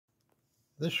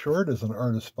This short is an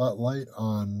artist spotlight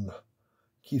on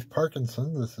Keith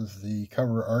Parkinson. This is the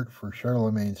cover art for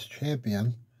Charlemange's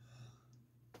Champion.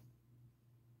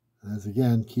 As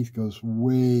again, Keith goes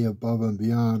way above and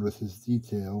beyond with his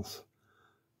details,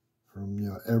 from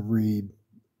every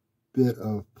bit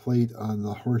of plate on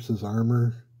the horse's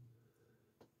armor,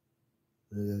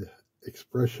 the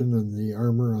expression and the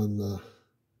armor on the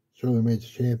Charlemagne's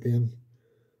Champion,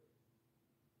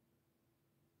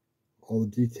 all the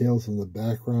details in the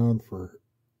background for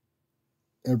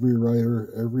every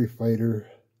rider, every fighter,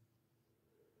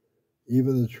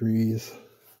 even the trees.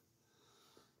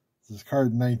 This is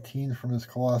card 19 from his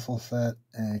Colossal set,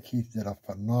 and Keith did a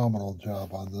phenomenal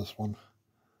job on this one.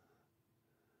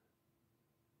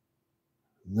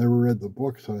 Never read the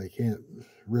book, so I can't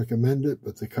recommend it,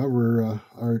 but the cover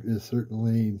art is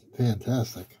certainly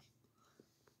fantastic.